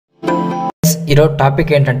ఈరోజు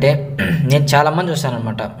టాపిక్ ఏంటంటే నేను చాలామంది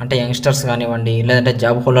చూస్తానన్నమాట. అంటే యంగ్స్టర్స్ కానివ్వండి, లేదంటే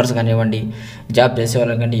జాబ్ హోల్డర్స్ కానివ్వండి, జాబ్ చేసే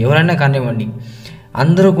వాళ్ళకి కానీ ఎవరైనా కానివ్వండి,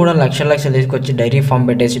 అందరూ కూడా లక్షలు తీసుకొచ్చి డైరీ ఫామ్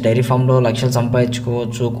పెట్టేసి డైరీ ఫామ్లో లక్షలు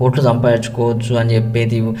సంపాదించుకోవచ్చు, కోట్లు సంపాదించుకోవచ్చు అని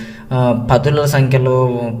చెప్పేది పదుల సంఖ్యలో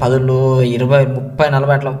 10, 20, 30,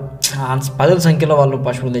 40 అట్లా పదుల సంఖ్యలో వాళ్ళు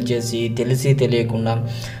పశువులు తెచ్చేసి తెలియకుండా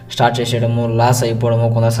స్టార్ట్ చేసేయడము, లాస్ అయిపోవడము,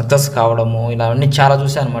 కొంత సక్సెస్ కావడము, ఇలా అన్నీ చాలా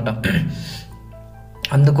చూసాను అనమాట.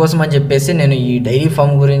 అందుకోసం అని చెప్పేసి నేను ఈ డైరీ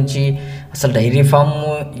ఫామ్ గురించి, అసలు డైరీ ఫామ్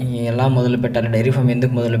ఎలా మొదలు పెట్టాలి, డైరీ ఫామ్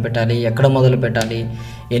ఎందుకు మొదలు పెట్టాలి, ఎక్కడ మొదలు పెట్టాలి,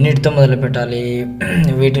 ఎన్నిటితో మొదలు పెట్టాలి,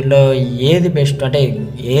 వీటిల్లో ఏది బెస్ట్, అంటే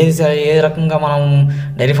ఏ రకంగా మనం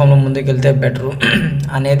డైరీ ఫామ్లో ముందుకు వెళ్తే బెటరు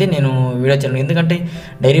అనేది నేను వీడియో చేయను. ఎందుకంటే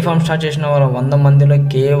డైరీ ఫామ్ స్టార్ట్ చేసిన వాళ్ళు 100 మందిలో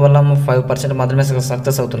కేవలం 5% మాత్రమే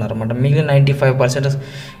సక్సెస్ అవుతున్నారు అన్నమాట. మిగిలిన 95%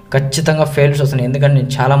 ఖచ్చితంగా ఫెయిల్స్ వస్తున్నాయి. ఎందుకంటే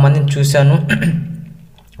నేను చాలామందిని చూశాను.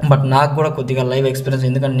 బట్ నాకు కూడా కొద్దిగా లైవ్ ఎక్స్పీరియన్స్,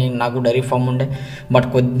 ఎందుకంటే నాకు డైరీ ఫామ్ ఉండే, బట్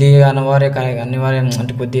కొద్దిగా అనివార్యం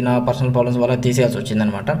అంటే కొద్దిగా నా పర్సనల్ ప్రాబ్లమ్స్ వల్ల తీసేయాల్సి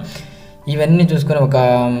వచ్చిందనమాట. ఇవన్నీ చూసుకొని ఒక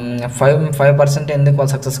 5% ఎందుకు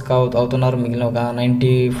వాళ్ళు సక్సెస్ అవుతున్నారు, మిగిలిన ఒక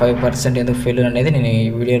 95% ఎందుకు ఫెయిల్యూర్ అనేది నేను ఈ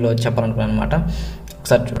వీడియోలో చెప్పాలనుకున్నాను అనమాట.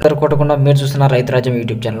 ఒకసారి కొట్టకుండా మీరు చూస్తున్న రైతు రాజ్యం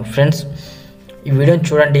యూట్యూబ్ ఛానల్. ఫ్రెండ్స్, ఈ వీడియోని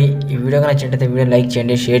చూడండి. ఈ వీడియో కనుక నచ్చినట్లయితే వీడియో లైక్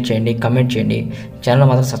చేయండి, షేర్ చేయండి, కమెంట్ చేయండి. ఛానల్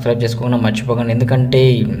మాత్రం సబ్స్క్రైబ్ చేసుకోకుండా మర్చిపోకండి. ఎందుకంటే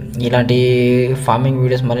ఇలాంటి ఫార్మింగ్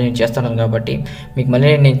వీడియోస్ మళ్ళీ నేను చేస్తున్నాను కాబట్టి మీకు మళ్ళీ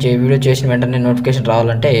నేను వీడియో చేసిన వెంటనే నోటిఫికేషన్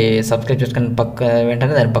రావాలంటే సబ్స్క్రైబ్ చేసుకొని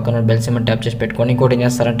వెంటనే దాని పక్కన బెల్ సింబల్ ట్యాప్ చేసి పెట్టుకొని, ఇంకోటి ఏం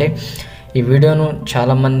చేస్తారంటే ఈ వీడియోను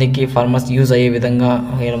చాలామందికి ఫార్మర్స్ యూజ్ అయ్యే విధంగా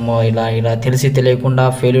ఇలా తెలియకుండా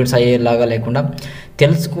ఫెయిల్యూర్స్ అయ్యేలాగా లేకుండా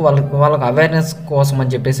వాళ్ళకి అవేర్నెస్ కోసం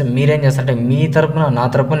అని చెప్పేసి మీరేం చేస్తారంటే మీ తరపున, నా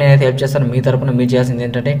తరపున నేనైతే హెల్ప్ చేస్తాను, మీ తరపున మీరు చేయాల్సింది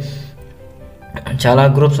ఏంటంటే చాలా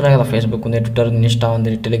గ్రూప్స్ ఉన్నాయి కదా, ఫేస్బుక్ ఉంది, ట్విట్టర్, ఇన్స్టా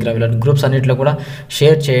ఉంది, టెలిగ్రామ్, ఇలాంటి గ్రూప్స్ అన్నింటిలో కూడా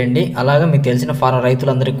షేర్ చేయండి. అలాగే మీకు తెలిసిన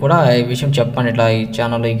రైతులందరికీ కూడా ఈ విషయం చెప్పండి. ఇట్లా ఈ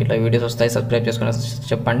ఛానల్లో ఇట్లా వీడియోస్ వస్తాయి, సబ్స్క్రైబ్ చేసుకుని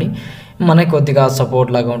చెప్పండి. మనకి కొద్దిగా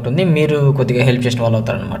సపోర్ట్ లాగా ఉంటుంది, మీరు కొద్దిగా హెల్ప్ చేసిన వాళ్ళు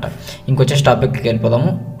అవుతారనమాట. ఇంకొచ్చేసి టాపిక్కి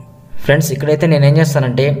వెళ్ళిపోదాము. ఫ్రెండ్స్, ఇక్కడైతే నేనేం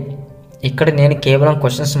చేస్తానంటే ఇక్కడ నేను కేవలం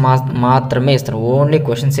క్వశ్చన్స్ మాత్రమే ఇస్తాను, ఓన్లీ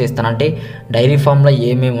క్వశ్చన్స్ ఇస్తాను. అంటే డైరీ ఫామ్లో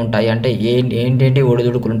ఏమేమి ఉంటాయి, అంటే ఏంటి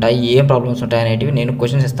ఒడిదుడుకులు ఉంటాయి, ఏం ప్రాబ్లమ్స్ ఉంటాయి అనేటివి నేను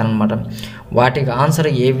క్వశ్చన్స్ ఇస్తాను అనమాట. వాటికి ఆన్సర్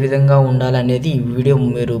ఏ విధంగా ఉండాలి అనేది ఈ వీడియో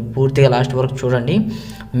మీరు పూర్తిగా లాస్ట్ వరకు చూడండి.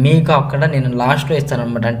 మీకు అక్కడ నేను లాస్ట్లో ఇస్తాను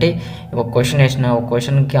అనమాట. అంటే ఒక క్వశ్చన్ వేసిన ఒక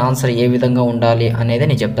క్వశ్చన్కి ఆన్సర్ ఏ విధంగా ఉండాలి అనేది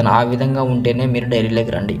నేను చెప్తాను. ఆ విధంగా ఉంటేనే మీరు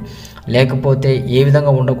డైరీలోకి రండి. లేకపోతే ఏ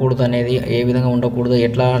విధంగా ఉండకూడదు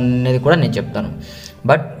ఎట్లా అనేది కూడా నేను చెప్తాను.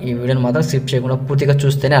 బట్ ఈ వీడియోని మాత్రం స్కిప్ చేయకుండా పూర్తిగా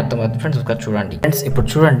చూస్తేనే అర్థమవుతుంది. ఫ్రెండ్స్, ఒకసారి చూడండి. ఫ్రెండ్స్, ఇప్పుడు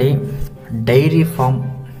చూడండి, డైరీ ఫామ్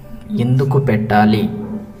ఎందుకు పెట్టాలి,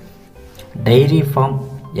 డైరీ ఫామ్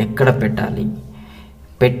ఎక్కడ పెట్టాలి,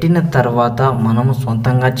 పెట్టిన తర్వాత మనము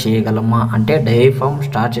సొంతంగా చేయగలమా, అంటే డైరీ ఫామ్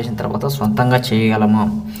స్టార్ట్ చేసిన తర్వాత సొంతంగా చేయగలమా,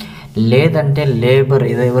 లేదంటే లేబర్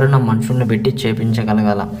ఎవరైనా మనుషుల్ని పెట్టి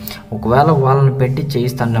చేయించగలగాల. ఒకవేళ వాళ్ళని పెట్టి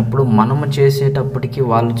చేయిస్తున్నప్పుడు మనము చేసేటప్పటికి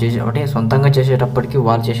సొంతంగా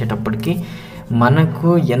చేసేటప్పటికి మనకు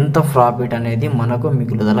ఎంత ప్రాఫిట్ అనేది మనకు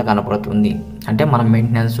మిగులుదల కనపడుతుంది. అంటే మన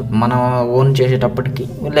మెయింటెనెన్స్ మన ఓన్ చేసేటప్పటికి,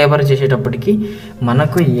 లేబర్ చేసేటప్పటికి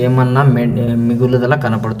మనకు ఏమన్నా మిగులుదల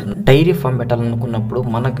కనపడుతుంది. డైరీ ఫామ్ పెట్టాలనుకున్నప్పుడు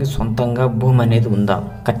మనకి సొంతంగా భూమి అనేది ఉందా?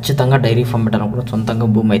 ఖచ్చితంగా డైరీ ఫామ్ పెట్టాలనుకున్న సొంతంగా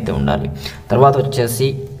భూమి అయితే ఉండాలి. తర్వాత వచ్చేసి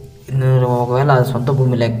ఒకవేళ సొంత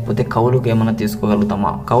భూమి లేకపోతే కౌలుకు ఏమైనా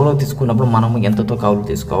తీసుకోగలుగుతామా? కౌలుకు తీసుకున్నప్పుడు మనము ఎంతతో కౌలు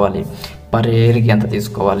తీసుకోవాలి, పర్ ఏరికి ఎంత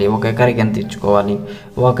తీసుకోవాలి, 1 ఎకరికి ఎంత ఇచ్చుకోవాలి,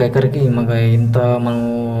 1 ఎకరికి ఇంత మనం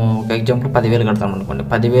ఒక ఎగ్జాంపుల్ 10,000 కడతాం అనుకోండి.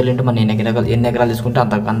 10,000 ఇంటూ మనం ఎన్ని ఎకరాలు తీసుకుంటే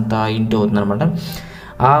అంత ఇంటూ అవుతుంది అనమాట.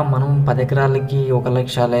 మనం 10 ఎకరాలకి 1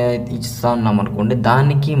 లక్ష ఇస్తా ఉన్నాం అనుకోండి,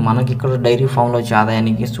 దానికి మనకి ఇక్కడ డైరీ ఫామ్లో వచ్చే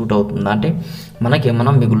ఆదాయానికి సూట్ అవుతుందా, అంటే మనకి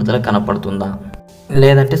ఏమైనా మిగులుదల కనపడుతుందా,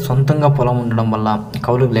 లేదంటే సొంతంగా పొలం ఉండడం వల్ల,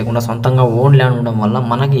 కౌలుకు లేకుండా సొంతంగా ఓన్ ల్యాండ్ ఉండడం వల్ల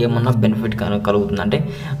మనకి ఏమన్నా బెనిఫిట్ కలుగుతుంది. అంటే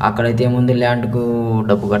అక్కడైతే ఏముంది, ల్యాండ్కు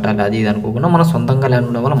డబ్బు కట్టాలి అది ఇది అనుకోకుండా మన సొంతంగా ల్యాండ్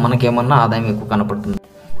ఉండడం వల్ల మనకి ఏమన్నా ఆదాయం ఎక్కువ కనపడుతుంది.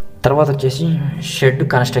 తర్వాత వచ్చేసి షెడ్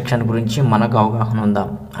కన్స్ట్రక్షన్ గురించి మనకు అవగాహన ఉందా,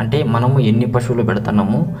 అంటే మనము ఎన్ని పశువులు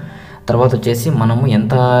పెడుతున్నాము, తర్వాత వచ్చేసి మనము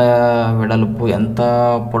ఎంత వెడల్పు ఎంత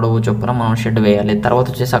పొడవు చొప్పున మనం షెడ్ వేయాలి, తర్వాత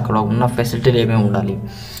వచ్చేసి అక్కడ ఉన్న ఫెసిలిటీలు ఏమేమి ఉండాలి,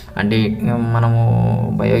 అంటే మనము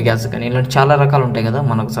బయోగ్యాస్ కానీ ఇలాంటి చాలా రకాలు ఉంటాయి కదా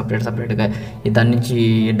మనకు సపరేట్గా. దాని నుంచి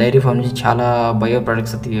డైరీ ఫామ్ నుంచి చాలా బయో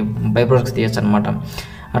ప్రొడక్ట్స్ తీయచ్చు అనమాట.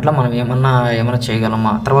 అట్లా మనం ఏమన్నా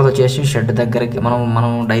చేయగలమా? తర్వాత వచ్చేసి షెడ్ దగ్గరికి మనం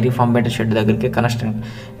డైరీ ఫామ్ పెట్టే షెడ్ దగ్గరికి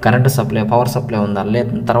కరెంటు సప్లై, పవర్ సప్లై ఉందా,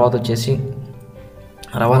 తర్వాత వచ్చేసి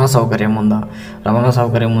రవాణా సౌకర్యం ఉందా,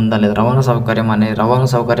 లేదా రవాణా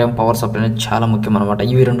సౌకర్యం, పవర్ సప్లై అనేది చాలా ముఖ్యం అనమాట.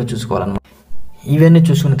 ఇవి రెండు చూసుకోవాలన్నమాట. ఇవన్నీ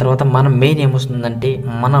చూసుకున్న తర్వాత మనం మెయిన్ ఏమొస్తుందంటే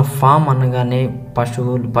మన ఫామ్ అనగానే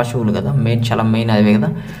పశువులు కదా మెయిన్, చాలా మెయిన్ అవే కదా.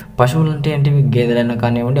 పశువులు అంటే ఏంటి, గేదెలైనా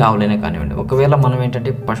కానివ్వండి, ఆవులైనా కానివ్వండి. ఒకవేళ మనం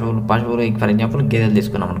ఏంటంటే పశువులు ఫర్ ఎగ్జాంపుల్ గేదెలు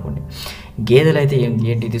తీసుకున్నాం అనుకోండి. గేదెలు అయితే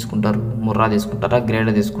ఏంటి తీసుకుంటారు, ముర్రా తీసుకుంటారా,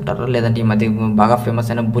 గ్రేడ్ తీసుకుంటారా, లేదంటే ఈ మధ్య బాగా ఫేమస్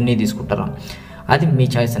అయిన బున్ని తీసుకుంటారా, అది మీ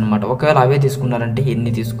చాయిస్ అనమాట. ఒకవేళ అవే తీసుకున్నారంటే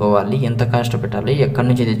ఎన్ని తీసుకోవాలి, ఎంత కాస్ట్ పెట్టాలి, ఎక్కడి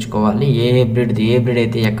నుంచి తెచ్చుకోవాలి, ఏ బ్రీడ్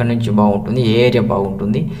అయితే ఎక్కడి నుంచి బాగుంటుంది, ఏ ఏరియా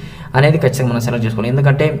బాగుంటుంది అనేది ఖచ్చితంగా మనం సెలెక్ట్ చేసుకోవాలి.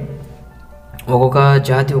 ఎందుకంటే ఒక్కొక్క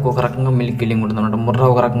జాతి ఒక్కొక్క రకంగా మిల్క్ యిల్డింగ్ ఉంటుంది అనమాట. ముర్రా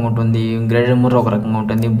ఒక రకంగా ఉంటుంది, గ్రేడెడ్ ముర్రా ఒక రకంగా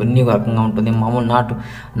ఉంటుంది, బున్ని ఒక రకంగా ఉంటుంది, మామూలు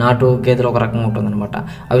నాటు గేదెలు ఒక రకంగా ఉంటుంది అనమాట.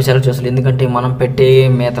 అవి సెలెక్ట్ చేసుకోవాలి. ఎందుకంటే మనం పెట్టే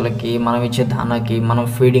మేతలకి, మనం ఇచ్చే దానాకి, మనం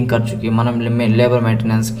ఫీడింగ్ ఖర్చుకి, మనం లేబర్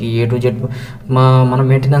మెయింటెనెన్స్కి, A to Z మన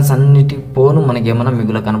మెయింటెనెన్స్ అన్నిటి పోను మనకి ఏమైనా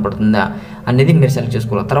మిగులు కనపడుతుందా అనేది మీరు సెలెక్ట్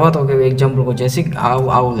చేసుకోవాలి. తర్వాత ఒక ఎగ్జాంపుల్కి వచ్చేసి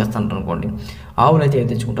ఆవు తెస్తుంటారు అనుకోండి. ఆవులు అయితే ఏం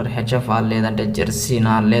తెచ్చుకుంటారు, హెచ్ఎఫ్ఆ, లేదంటే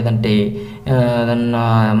జెర్సీనా, లేదంటే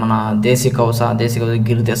మన దేశీ కౌస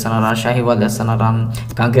గిర్ తెస్తున్నారా, షాహివాల్ తెస్తున్నారా,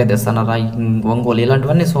 కాంక్రియా తెస్తున్నారా, ఒంగోలు,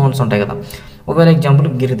 ఇలాంటివన్నీ సోన్స్ ఉంటాయి కదా. ఒకవేళ ఎగ్జాంపుల్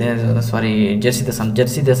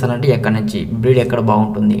జెర్సీ తెస్తానంటే ఎక్కడి నుంచి, బ్రీడ్ ఎక్కడ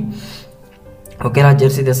బాగుంటుంది. ఒకేలా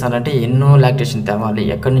జెర్సీ తెస్తానంటే ఎన్నో లాక్టేషన్ తేవాలి,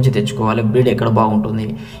 ఎక్కడి నుంచి తెచ్చుకోవాలి, బ్రీడ్ ఎక్కడ బాగుంటుంది,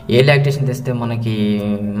 ఏ లాక్టేషన్ తెస్తే మనకి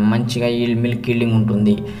మంచిగా మిల్క్ ఈల్డింగ్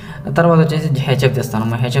ఉంటుంది. తర్వాత వచ్చేసి హెచ్ఎఫ్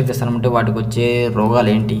తెస్తానంటే వాటికి వచ్చే రోగాలు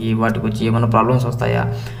ఏంటి, వాటికి వచ్చి ఏమైనా ప్రాబ్లమ్స్ వస్తాయా,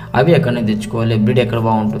 అవి ఎక్కడి నుంచి తెచ్చుకోవాలి, బ్రీడ్ ఎక్కడ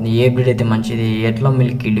బాగుంటుంది, ఏ బ్రీడ్ అయితే మంచిది, ఎట్లా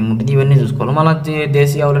మిల్క్ ఈల్డింగ్ ఉంటుంది, ఇవన్నీ చూసుకోవాలి. మన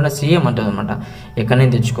దేశీ ఆవులైనా సేమ్ ఉంటుంది అనమాట. ఎక్కడి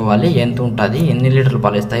నుంచి తెచ్చుకోవాలి, ఎంత ఉంటుంది, ఎన్ని లీటర్లు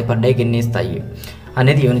పాలు ఇస్తాయి, పర్ డేకి ఎన్ని ఇస్తాయి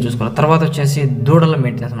అనేది ఇవన్నీ చూసుకోవాలి. తర్వాత వచ్చేసి దూడల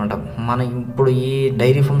మెయింటెనెన్స్ అనమాట. మన ఇప్పుడు ఈ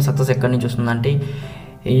డైరీ ఫామ్ సక్సెస్ ఎక్కడి నుంచి వస్తుందంటే,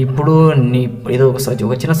 ఇప్పుడు ఏదో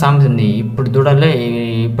ఒక చిన్న సామెత ఉంది,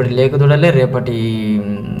 ఇప్పుడు లేక దూడలే రేపటి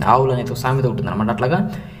ఆవులు అనేది ఒక సామెత ఉంటుంది అనమాట. అట్లాగా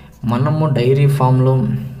మనము డైరీ ఫామ్లో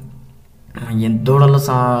దూడల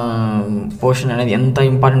పోషణ అనేది ఎంత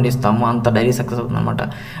ఇంపార్టెంట్ ఇస్తామో అంత డైరీ సక్సెస్ అవుతుంది అనమాట.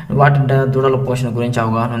 దూడల పోషణ గురించి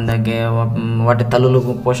అవగాహన ఉంది, వాటి తల్లుల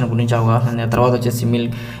పోషణ గురించి అవగాహన ఉంది. తర్వాత వచ్చేసి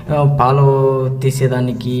పాలు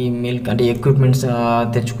తీసేదానికి మిల్క్ అంటే ఎక్విప్మెంట్స్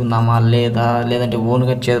తెచ్చుకుందామా, లేదంటే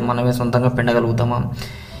ఓన్గా మనమే సొంతంగా పెండగలుగుతామా,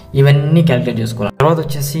 ఇవన్నీ క్యాలిక్యులేట్ చేసుకోవాలి. తర్వాత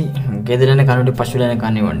వచ్చేసి గేదెలైనా కానివ్వండి, పశువులైనా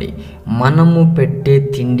కానివ్వండి, మనము పెట్టే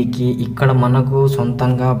తిండికి ఇక్కడ మనకు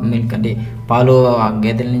సొంతంగా మిల్క్ అంటే పాలు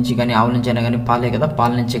గేదెల నుంచి కానీ ఆవుల నుంచి అయినా కానీ పాలే కదా,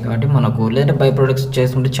 పాల నుంచి కాబట్టి మనకు లేదంటే బై ప్రొడక్ట్స్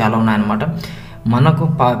చేసుకుంటే చాలా ఉన్నాయన్నమాట. మనకు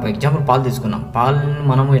ఎగ్జాంపుల్ పాలు తీసుకున్నాం, పాలను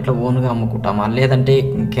మనము ఇట్లా ఓన్గా అమ్ముకుంటామా, లేదంటే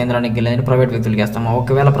కేంద్రానికి లేదంటే ప్రైవేట్ వ్యక్తులకి వేస్తామా.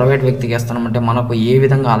 ఒకవేళ ప్రైవేట్ వ్యక్తికి వేస్తామంటే మనకు ఏ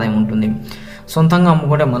విధంగా ఆదాయం ఉంటుంది, సొంతంగా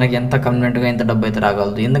అమ్ముకుంటే మనకి ఎంత కన్వీనెంట్గా ఎంత డబ్బు అయితే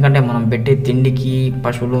రాగలదు. ఎందుకంటే మనం పెట్టే తిండికి,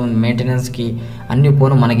 పశువులు మెయింటెనెన్స్కి అన్ని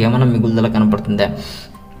పోను మనకి ఏమైనా మిగులుదల కనపడుతుందా.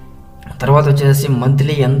 తర్వాత వచ్చేసి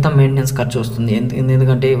మంత్లీ ఎంత మెయింటెనెన్స్ ఖర్చు వస్తుంది,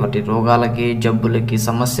 ఎందుకంటే వాటి రోగాలకి, జబ్బులకి,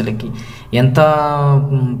 సమస్యలకి ఎంత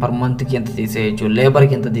పర్ మంత్కి ఎంత తీసేయచ్చు,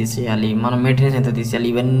 లేబర్కి ఎంత తీసేయాలి, మనం మెయింటెనెన్స్ ఎంత తీసేయాలి,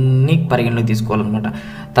 ఇవన్నీ పరిగణలోకి తీసుకోవాలన్నమాట.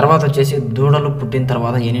 తర్వాత వచ్చేసి దూడలు పుట్టిన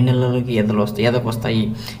తర్వాత ఎన్ని నెలలకి ఎదకొస్తాయి,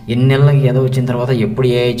 ఎన్ని నెలలకి ఎద వచ్చిన తర్వాత ఎప్పుడు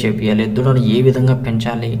ఏ చేపియాలి, దూడలు ఏ విధంగా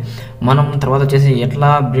పెంచాలి, మనం తర్వాత వచ్చేసి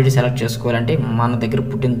ఎట్లా బ్రీడ్ సెలెక్ట్ చేసుకోవాలంటే మన దగ్గర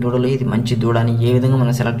పుట్టిన దూడలు ఇది మంచి దూడ అని ఏ విధంగా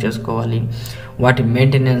మనం సెలెక్ట్ చేసుకోవాలి, వాటి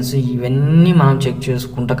మెయింటెనెన్స్, ఇవన్నీ మనం చెక్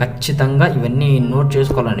చేసుకుంటా ఖచ్చితంగా ఇవన్నీ నోట్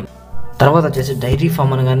చేసుకోవాలండి. తర్వాత వచ్చేసి డైరీ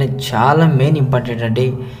ఫామ్ అనగానే చాలా మెయిన్ ఇంపార్టెంట్ అంటే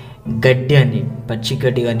గడ్డి అని, పచ్చి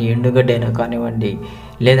గడ్డి కానీ, ఎండుగడ్డి అయినా కానివ్వండి,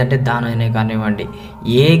 లేదంటే దాన అయినా కానివ్వండి,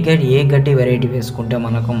 ఏ గడ్డి వెరైటీ వేసుకుంటే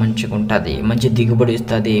మనకు మంచిగా ఉంటుంది, మంచి దిగుబడి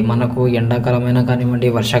ఇస్తుంది. మనకు ఎండాకాలమైనా కానివ్వండి,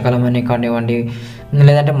 వర్షాకాలమైనా కానివ్వండి,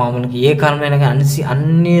 లేదంటే మామూలుగా ఏ కాలమైనా కానీ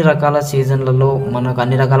అన్ని రకాల సీజన్లలో మనకు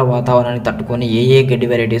అన్ని రకాల వాతావరణాన్ని తట్టుకొని ఏ గడ్డి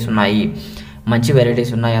వెరైటీస్ ఉన్నాయి, మంచి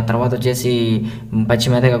వెరైటీస్ ఉన్నాయి. ఆ తర్వాత వచ్చేసి పచ్చి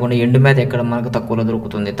మేత కాకుండా ఎండు మేత ఎక్కడ మనకు తక్కువలో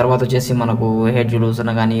దొరుకుతుంది. తర్వాత వచ్చేసి మనకు హెడ్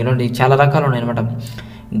జులూసన కానీ ఇలాంటి చాలా రకాలు ఉన్నాయి అనమాట.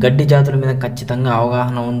 గడ్డి జాతుల మీద ఖచ్చితంగా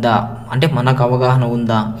అవగాహన ఉందా అంటే మనకు అవగాహన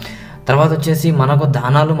ఉందా. తర్వాత వచ్చేసి మనకు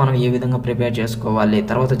దానాలు మనం ఏ విధంగా ప్రిపేర్ చేసుకోవాలి.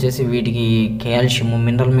 తర్వాత వచ్చేసి వీటికి కాల్షియం,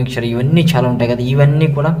 మినరల్ మిక్చర్ ఇవన్నీ చాలా ఉంటాయి కదా. ఇవన్నీ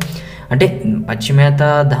కూడా అంటే పచ్చిమేత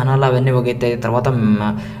దానాలు అవన్నీ ఒకైతే, తర్వాత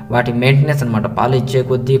వాటి మెయింటెనెన్స్ అనమాట. పాలు ఇచ్చే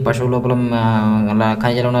కొద్దీ పశువు లోపల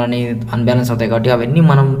ఖనిజాలు అని అన్బ్యాలెన్స్ అవుతాయి కాబట్టి అవన్నీ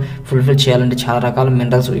మనం ఫుల్ఫిల్ చేయాలంటే చాలా రకాల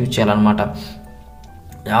మినరల్స్ యూజ్ చేయాలన్నమాట.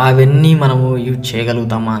 అవన్నీ మనము యూజ్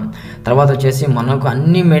చేయగలుగుతామా. తర్వాత వచ్చేసి మనకు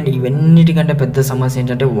ఇవన్నిటికంటే పెద్ద సమస్య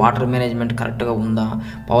ఏంటంటే వాటర్ మేనేజ్మెంట్ కరెక్ట్గా ఉందా,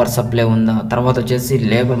 పవర్ సప్లై ఉందా. తర్వాత వచ్చేసి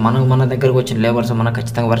మన దగ్గరకు వచ్చిన లేబర్స్ మనకు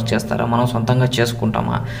ఖచ్చితంగా వర్క్ చేస్తారా, మనం సొంతంగా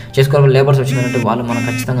చేసుకుంటామా, చేసుకోవాలి. లేబర్స్ వచ్చినట్టు వాళ్ళు మనకు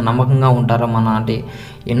ఖచ్చితంగా నమ్మకంగా ఉంటారా. అంటే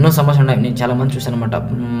ఎన్నో సమస్యలు ఉన్నాయి. నేను చాలామంది చూశాను అనమాట.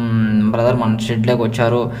 బ్రదర్ మన షెడ్లోకి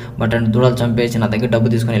వచ్చారు, బట్ దూడలు చంపేసి నా దగ్గర డబ్బు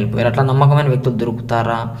తీసుకొని వెళ్ళిపోయారు. అట్లా నమ్మకమైన వ్యక్తులు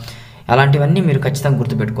దొరుకుతారా అలాంటివన్నీ మీరు ఖచ్చితంగా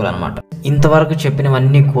గుర్తుపెట్టుకోవాలన్నమాట. ఇంతవరకు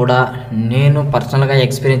చెప్పినవన్నీ కూడా నేను పర్సనల్గా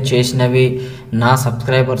ఎక్స్పీరియన్స్ చేసినవి, నా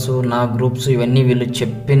సబ్స్క్రైబర్స్, నా గ్రూప్స్, ఇవన్నీ వీళ్ళు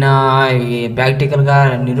చెప్పిన ప్రాక్టికల్గా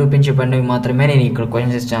నిరూపించబడినవి మాత్రమే నేను ఇక్కడ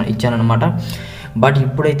క్వశ్చన్స్ ఇచ్చానమాట. బట్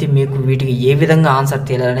ఇప్పుడైతే మీకు వీటికి ఏ విధంగా ఆన్సర్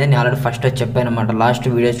తెలియాలనేది నేను ఆల్రెడీ ఫస్ట్ చెప్పాను అనమాట. లాస్ట్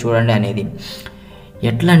వీడియో చూడండి అనేది.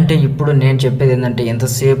 ఎట్లా అంటే ఇప్పుడు నేను చెప్పేది ఏంటంటే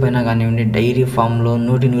ఎంతసేపు అయినా కానివ్వండి డైరీ ఫామ్లో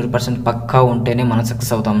 100% పక్కా ఉంటేనే మనం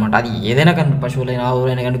సక్సెస్ అవుతాం అన్నమాట. అది ఏదైనా కానీ పశువులైనా,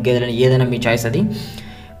 ఆవులైనా కానీ, గేదెలైనా, ఏదైనా మీ చాయిస్ అది.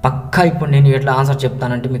 పక్కా ఇప్పుడు నేను ఎట్లా ఆన్సర్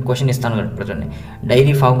చెప్తానంటే మీకు క్వశ్చన్ ఇస్తాను కదా. ఇప్పుడు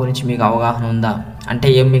డైరీ ఫామ్ గురించి మీకు అవగాహన ఉందా అంటే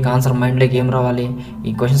మీకు ఆన్సర్ మైండ్లోకి ఏం రావాలి?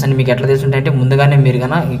 ఈ క్వశ్చన్స్ అన్ని మీకు ఎట్లా తెలుసుంటాయి అంటే ముందుగానే మీరు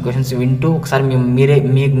కన్నా ఈ క్వశ్చన్స్ వింటూ ఒకసారి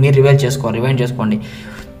మీరు రివైండ్ చేసుకోండి.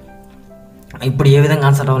 ఇప్పుడు ఏ విధంగా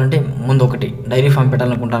ఆన్సర్ రావాలంటే ముందు ఒకటి, డైరీ ఫామ్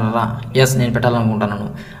పెట్టాలనుకుంటున్నారా? ఎస్, నేను పెట్టాలనుకుంటున్నాను.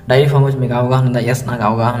 డైరీ ఫామ్ వచ్చి మీకు అవగాహన ఉందా? ఎస్, నాకు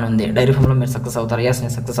అవగాహన ఉంది. డైరీ ఫామ్లో మీరు సక్సెస్ అవుతారు? ఎస్,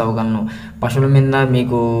 నేను సక్సెస్ అవ్వగలను. పశువుల మీద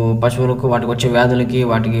మీకు పశువులకు వాటికి వచ్చే వ్యాధులకి,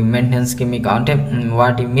 వాటికి మెయింటెనెన్స్కి మీకు అంటే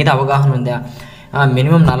వాటి మీద అవగాహన ఉందా?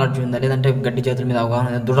 మినిమం నాలెడ్జ్ ఉందా? లేదంటే గడ్డి జాతుల మీద అవగాహన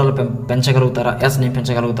ఉందా? దూడలు పెంచగలుగుతారా? ఎస్, నేను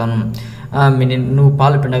పెంచగలుగుతాను. నువ్వు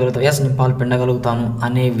పాలు పిండగలుగుతావు? ఎస్, నేను పాలు పిండగలుగుతాను.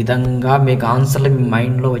 అనే విధంగా మీకు ఆన్సర్లు మీ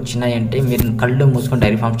మైండ్లో వచ్చినాయంటే మీరు కళ్ళు మూసుకొని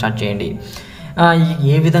డైరీ ఫామ్ స్టార్ట్ చేయండి.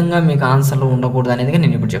 ఏ విధంగా మీకు ఆన్సర్లు ఉండకూడదు అనేది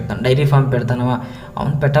నేను ఇప్పుడు చెప్తాను. డైరీ ఫామ్ పెడతాను,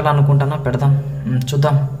 అవును పెట్టాలనుకుంటానా, పెడతాం,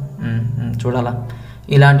 చూద్దాం, చూడాలా,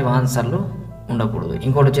 ఇలాంటి ఆన్సర్లు ఉండకూడదు.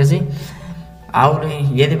 ఇంకోటి వచ్చేసి ఆవులు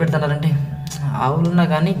ఏది పెడతానంటే ఆవులున్నా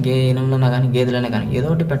కానీ ఎనుములున్నా కానీ గేదెలైనా కానీ ఏదో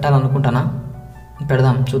ఒకటి పెట్టాలనుకుంటానా,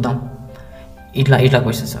 పెడదాం, చూద్దాం, ఇట్లా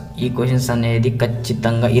క్వశ్చన్స్. ఈ క్వశ్చన్స్ అనేది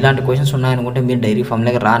ఖచ్చితంగా ఇలాంటి క్వశ్చన్స్ ఉన్నాయనుకుంటే మీరు డైరీ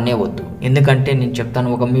ఫామ్లోకి రానే వద్దు. ఎందుకంటే నేను చెప్తాను,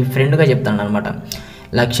 ఒక మీ ఫ్రెండ్గా చెప్తాను అనమాట.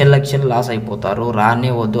 లక్షలు లాస్ అయిపోతారు, రానే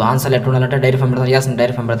వద్దు. ఆన్సర్లు ఎట్లా ఉండాలంటే డైరీ ఫామ్ పెడతాను, ఎస్ నేను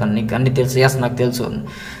డైరీ ఫామ్ పెడతాను, నీకు అన్నీ తెలుసు, ఎస్ నాకు తెలుసు,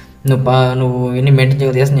 నువ్వు ఎన్ని మెయింటైన్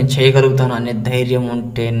చేయగలదు, ఎస్ నేను చేయగలుగుతాను అనే ధైర్యం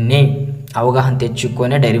ఉంటేనే, అవగాహన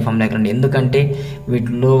తెచ్చుకొనే డైరీ ఫామ్ లేకండి. ఎందుకంటే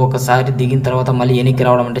వీటిలో ఒకసారి దిగిన తర్వాత మళ్ళీ వెనక్కి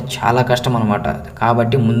రావడం అంటే చాలా కష్టం అనమాట.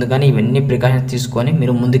 కాబట్టి ముందుగానే ఇవన్నీ ప్రికాషన్స్ తీసుకొని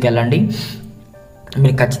మీరు ముందుకెళ్ళండి,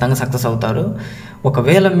 మీరు ఖచ్చితంగా సక్సెస్ అవుతారు.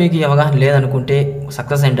 ఒకవేళ మీకు ఈ అవగాహన లేదనుకుంటే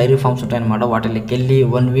సక్సెస్ అయిన డైరీ ఫామ్స్ ఉంటాయన్నమాట. వాటికి వెళ్ళి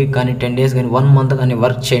 1 వీక్ కానీ 10 డేస్ కానీ 1 మంత్ కానీ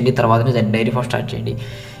వర్క్ చేయండి, తర్వాతనే డైరీ ఫామ్ స్టార్ట్ చేయండి.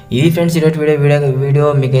 ఇది ఫ్రెండ్స్ ఈరోజు వీడియో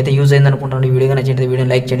మీకైతే యూజ్ అయింది అనుకుంటాను. ఈ వీడియో నచ్చితే వీడియో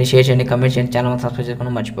లైక్ చేయండి, షేర్ చేయండి, కమెంట్ చేయండి, ఛానల్ సబ్స్క్రైబ్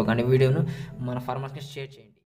చేసుకోవడం మర్చిపోకండి. వీడియోను మన ఫార్మర్స్కి షేర్ చేయండి.